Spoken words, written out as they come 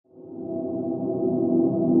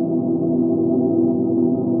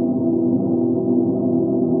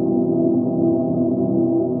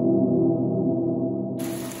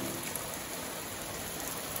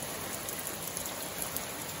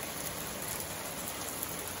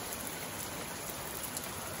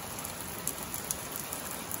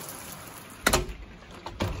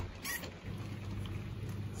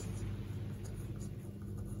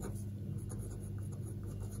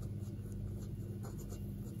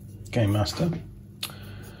GainMaster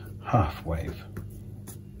HALFWAVE.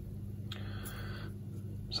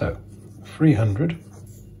 So 300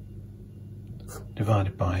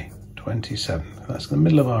 divided by 27, that's the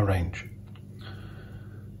middle of our range,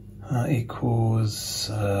 equals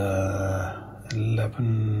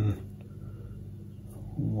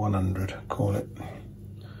 11,100, call it.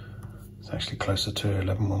 It's actually closer to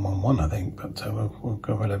 11,111, I think, but we'll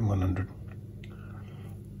go with 11,100.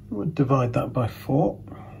 We'll divide that by 4.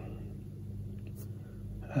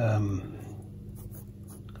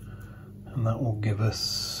 And that will give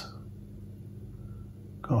us,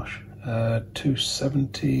 gosh,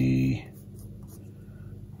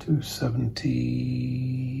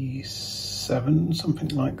 277, something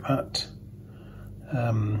like that.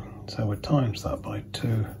 So we'll times that by 2,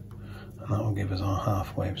 and that will give us our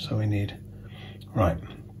half wave. So we need, right,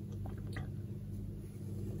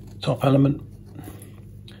 top element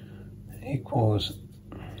equals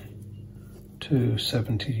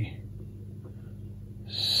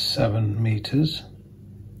 277 meters.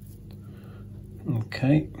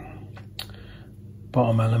 Okay,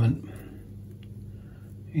 bottom element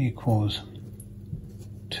equals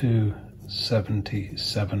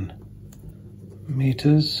 277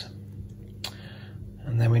 meters,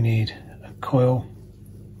 and then we need a coil,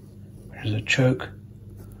 which is a choke,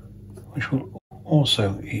 which will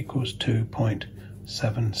also equals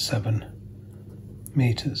 2.77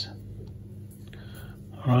 meters.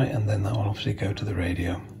 All right, and then that will obviously go to the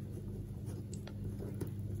radio.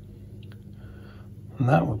 And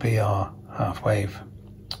that would be our half-wave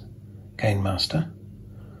GainMaster.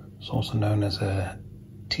 It's also known as a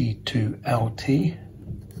T2LT.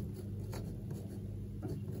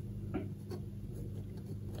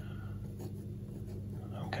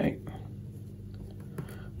 Okay.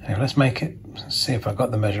 Now let's make it, see if I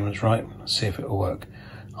got the measurements right, see if it will work.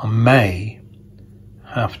 I may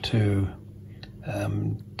have to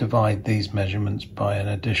divide these measurements by an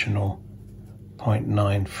additional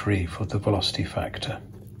 0.93 for the velocity factor.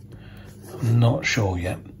 I'm not sure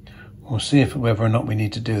yet. We'll see whether or not we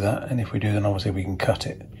need to do that, and if we do, then obviously we can cut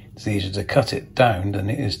it. It's easier to cut it down than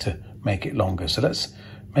it is to make it longer. So let's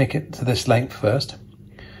make it to this length first,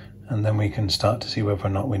 and then we can start to see whether or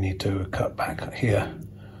not we need to cut back here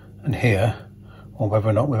and here, or whether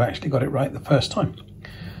or not we've actually got it right the first time.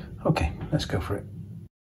 Okay, let's go for it.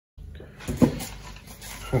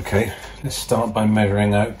 Okay, let's start by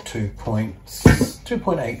measuring out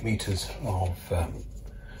 2.8 meters of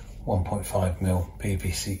 1.5mm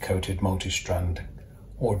PVC coated multi-strand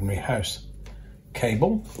ordinary house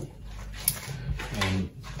cable.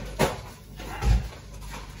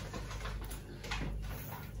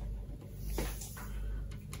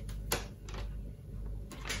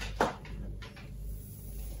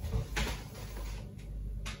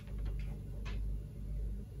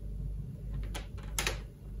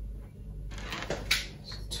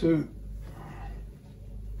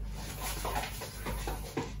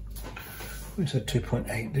 We said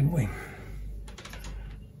 2.8, didn't we?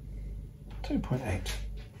 2.8.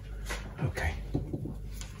 Okay.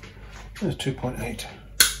 There's 2.8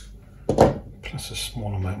 plus a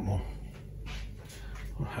small amount more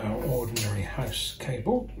of our ordinary house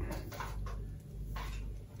cable.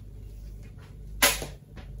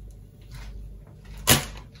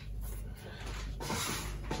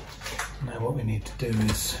 Now what we need to do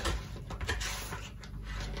is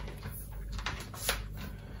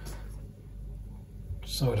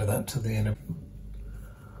solder that to the inner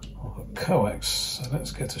of a coax. So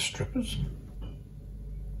let's get to strippers.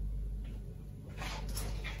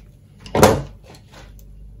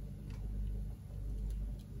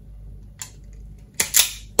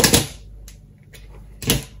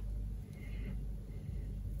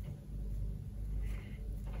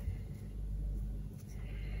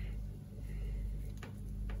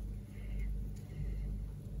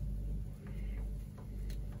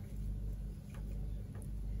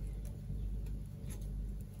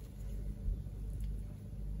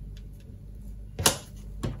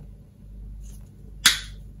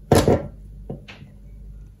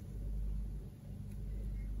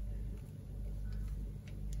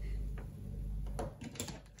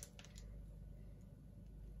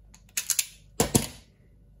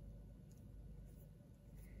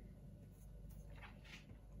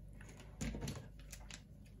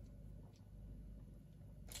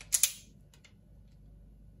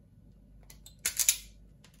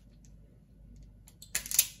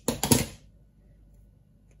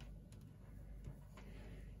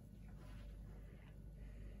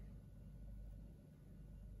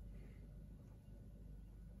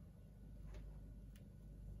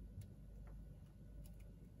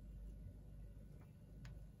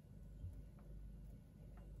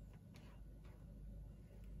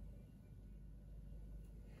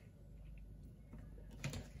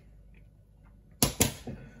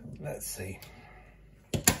 Let's see.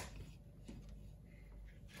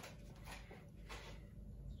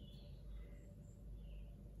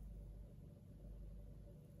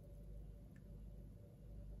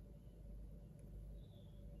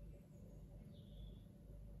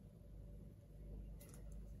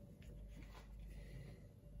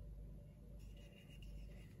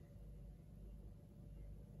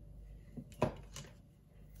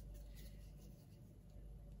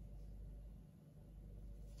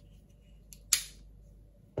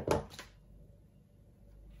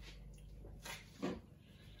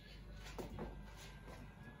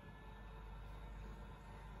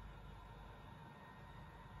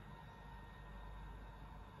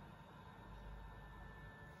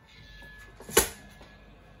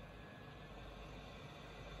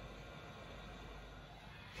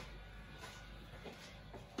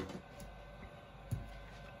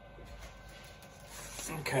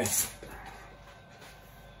 Okay.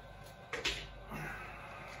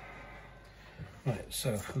 Right,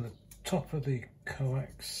 so from the top of the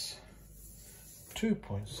coax,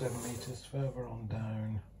 2.7 meters further on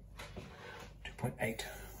down, 2.8,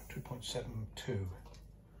 2.72,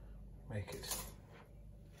 make it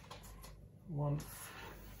 1,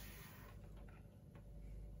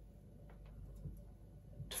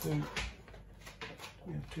 2,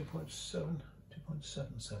 we have 2.7,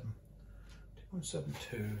 2.77,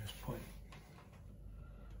 2.72 is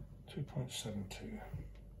 2.72.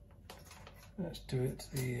 Let's do it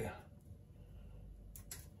to the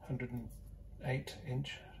 108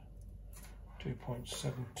 inch,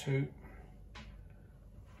 2.72.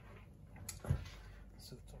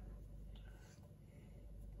 So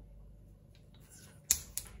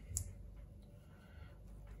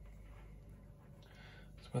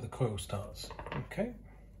that's where the coil starts. Okay.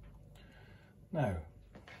 Now,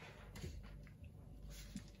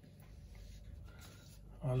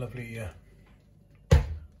 our lovely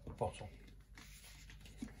bottle.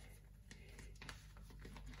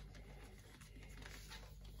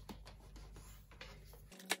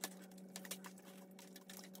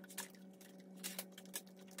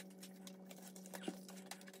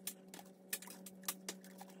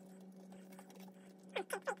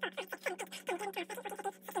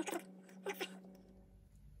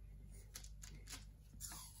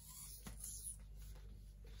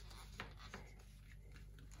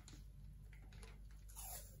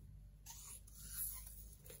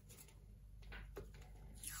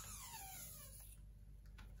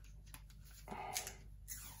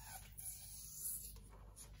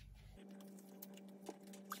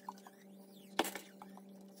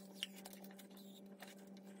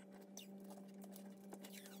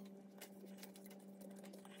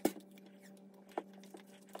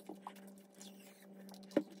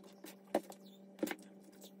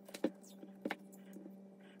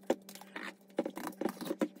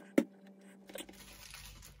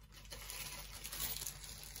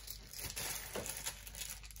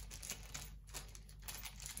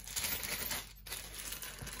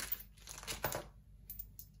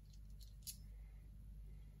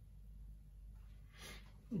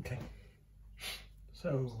 Okay,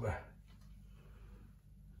 so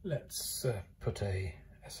let's put a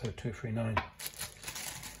SO239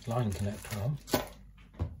 line connector on.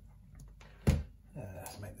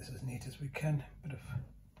 Let's make this as neat as we can. Bit of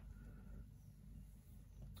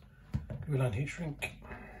glue line heat shrink,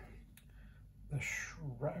 the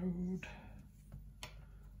shroud.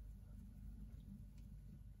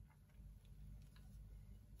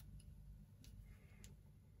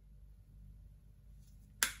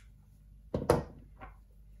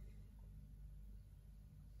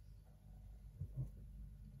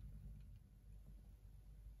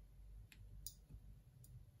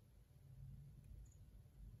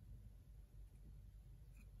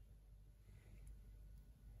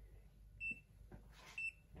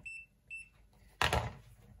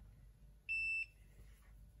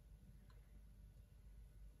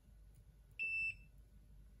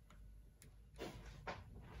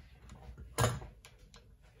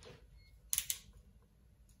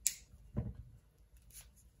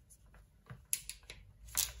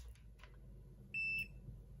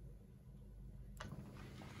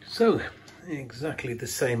 So exactly the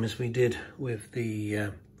same as we did with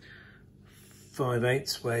the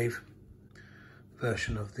 5/8 wave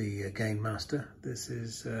version of the GainMaster. This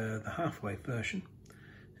is the half-wave version.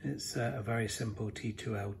 It's a very simple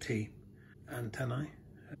T2LT antennae.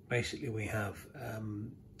 Basically we have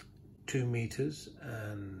 2 meters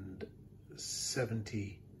and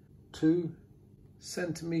 72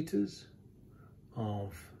 centimeters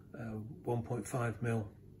of 1.5 mil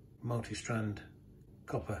multi-strand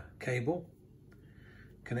copper cable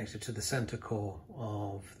connected to the center core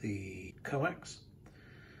of the coax,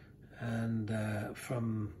 and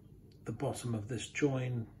from the bottom of this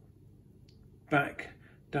join back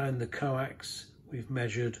down the coax we've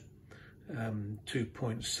measured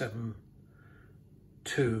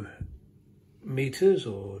 2.72 meters,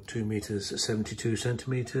 or 2 meters 72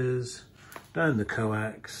 centimeters, down the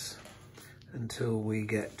coax until we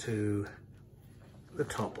get to the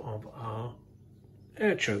top of our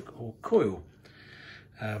air choke or coil.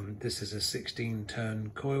 This is a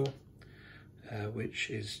 16-turn coil,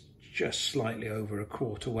 which is just slightly over a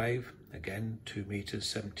quarter wave, again 2 meters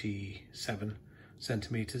 77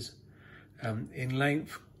 centimeters in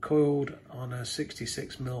length, coiled on a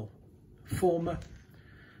 66mm former,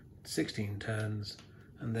 16 turns,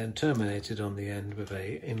 and then terminated on the end with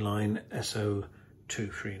a inline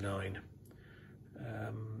SO239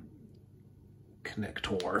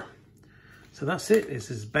 connector. So that's it.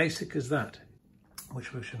 It's as basic as that,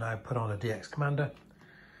 which we should now put on a DX commander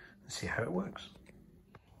and see how it works.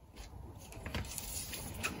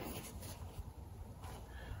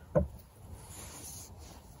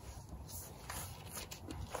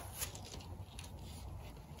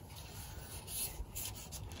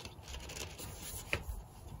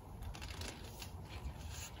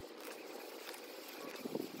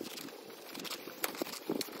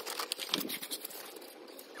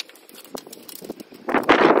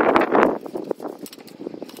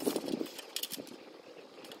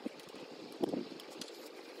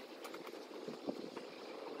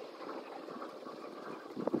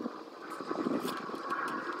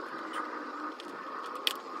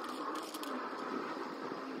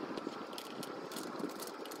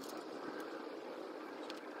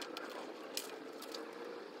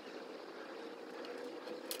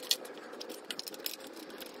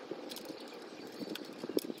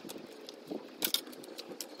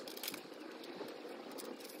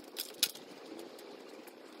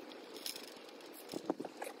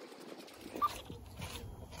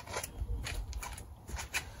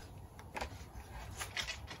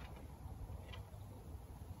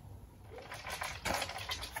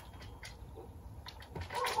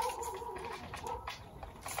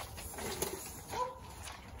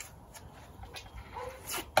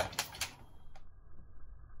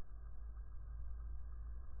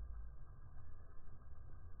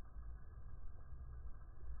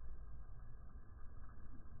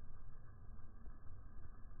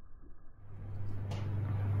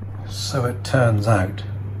 So it turns out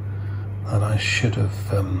that I should have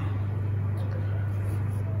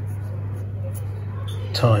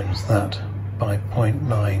times that by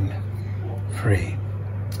 0.93,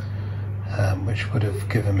 which would have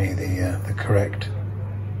given me the correct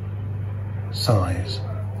size.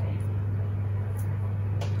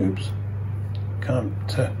 Oops,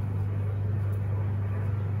 can't.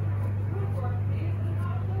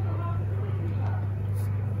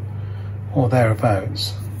 Or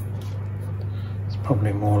thereabouts.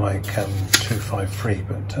 Probably more like 253,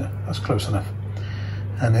 but that's close enough.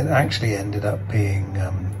 And it actually ended up being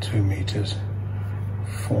 2 meters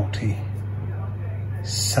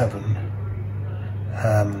 47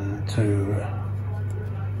 to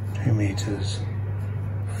 2 meters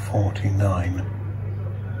 49.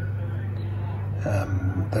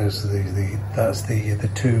 Those are that's the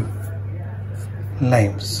two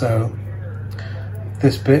lengths. So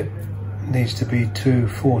this bit needs to be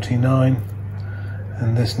 249.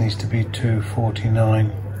 And this needs to be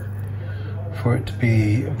 249 for it to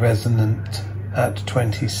be resonant at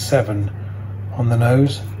 27 on the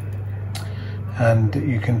nose. And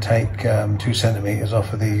you can take 2 centimeters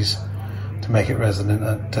off of these to make it resonant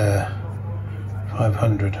at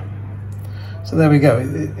 500. So there we go.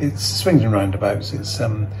 It's swings and roundabouts. It's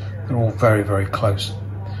they're all very, very close.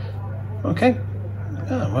 Okay.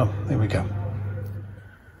 Ah, well, there we go.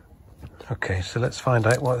 Okay, so let's find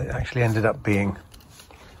out what it actually ended up being.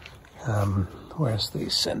 Where's the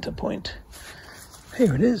center point?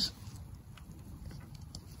 Here it is.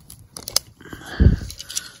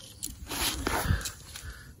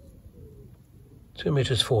 Two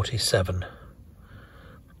meters 47.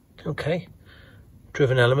 Okay.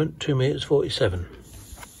 Driven element 2 meters 47.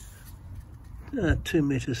 2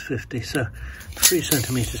 meters 50. So 3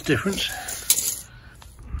 centimeters difference.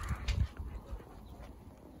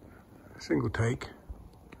 Single take.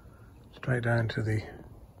 Straight down to the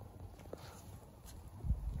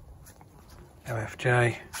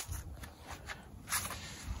MFJ.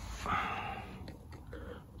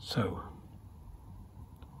 So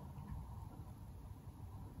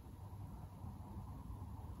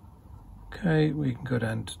okay, we can go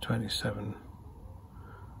down to 27.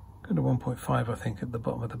 Go to 1.5, I think, at the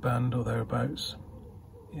bottom of the band or thereabouts.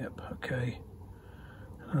 Yep, okay.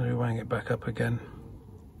 And we wang it back up again.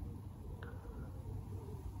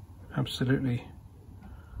 Absolutely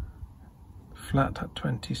flat at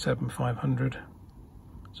 27,500.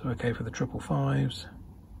 So okay for the 555s.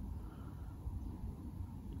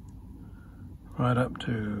 Right up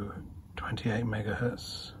to 28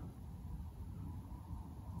 megahertz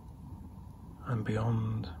and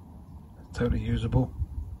beyond. It's totally usable.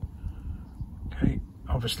 Okay,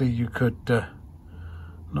 obviously you could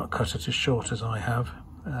not cut it as short as I have.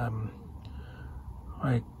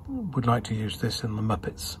 I would like to use this in the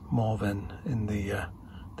Muppets more than in the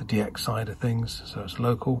DX side of things, so it's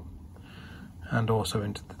local and also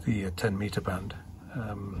into the 10 meter band.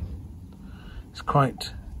 It's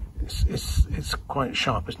quite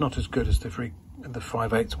sharp. It's not as good as the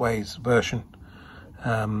 5/8 waves version,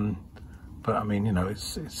 but I mean, you know,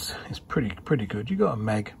 it's pretty good. You got a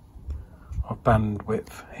meg of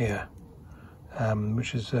bandwidth here,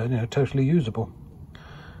 which is you know, totally usable.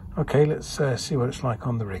 Okay, let's see what it's like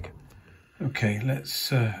on the rig. Okay,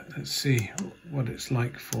 let's see what it's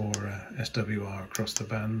like for SWR across the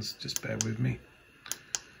bands. Just bear with me.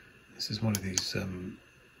 This is one of these.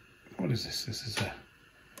 What is this? This is a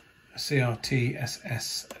CRT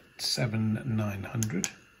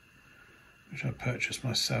SS7900, which I purchased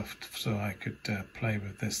myself so I could play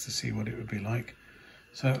with this to see what it would be like.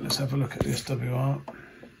 So let's have a look at the SWR.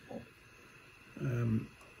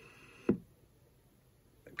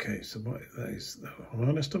 Okay, so what that is,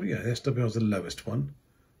 well, SW, yeah, the SWR is the lowest one,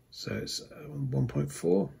 so it's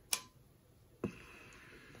 1.4,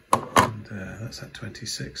 and that's at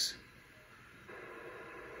 26.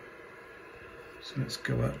 So let's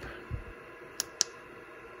go up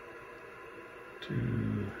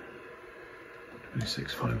to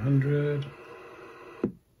 26,500.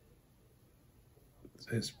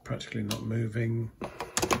 It's practically not moving.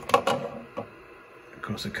 Of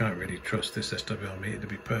course, I can't really trust this SWR meter to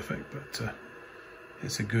be perfect, but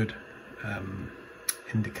it's a good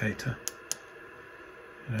indicator.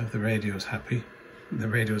 You know, if the radio's happy, the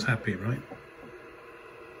radio's happy, right?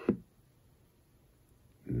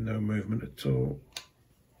 No movement at all.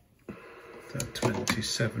 That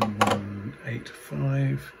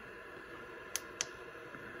 27,185.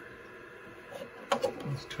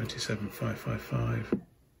 That's 27,555.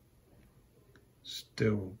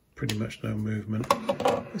 Still pretty much no movement.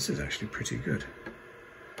 This is actually pretty good.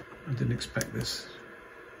 I didn't expect this.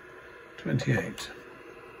 28.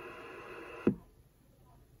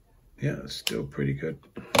 Yeah, it's still pretty good.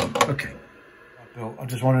 Okay. I'm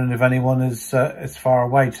just wondering if anyone is far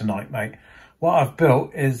away tonight, mate. What I've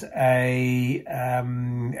built is a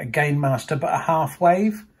GainMaster, but a half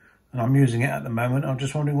wave, and I'm using it at the moment. I'm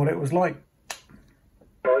just wondering what it was like.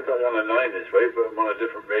 I got it on a 9 this way, but I'm on a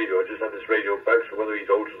different radio. I just had this radio back, so whether he's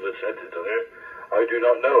altered the settings on here, I do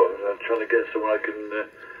not know. I'm trying to get someone I can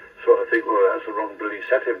sort of think, well, that's the wrong bloody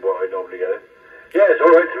setting, what I normally get it. Yeah, it's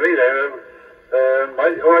all right to me there.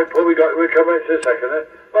 All right, Paul, we'll come back to a second.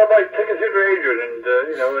 Well, Mike, take us through Adrian, and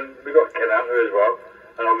you know, and we got Ken out there as well,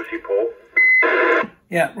 and obviously Paul.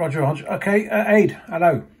 Yeah, Roger. Okay, Aid,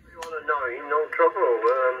 hello. You on a 9, no trouble.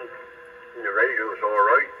 The radio's all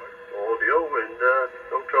right, audio, and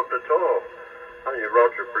no trouble at all. And your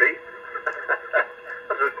Roger Bleep.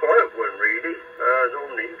 That's a quiet one, really. No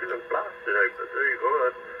need to have blasted out, but there you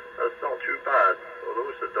go. That's not too bad, although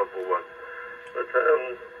it's a double one. But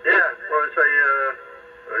yeah, well, I say I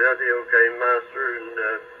had the old GainMaster and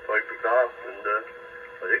fiberglass, and I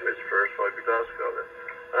think it was the first fiberglass got it.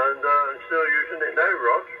 And I'm still using it now,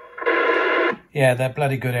 Rog. Yeah, they're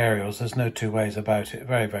bloody good aerials. There's no two ways about it.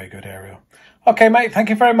 Very, very good aerial. Okay, mate, thank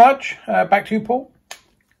you very much. Back to you, Paul.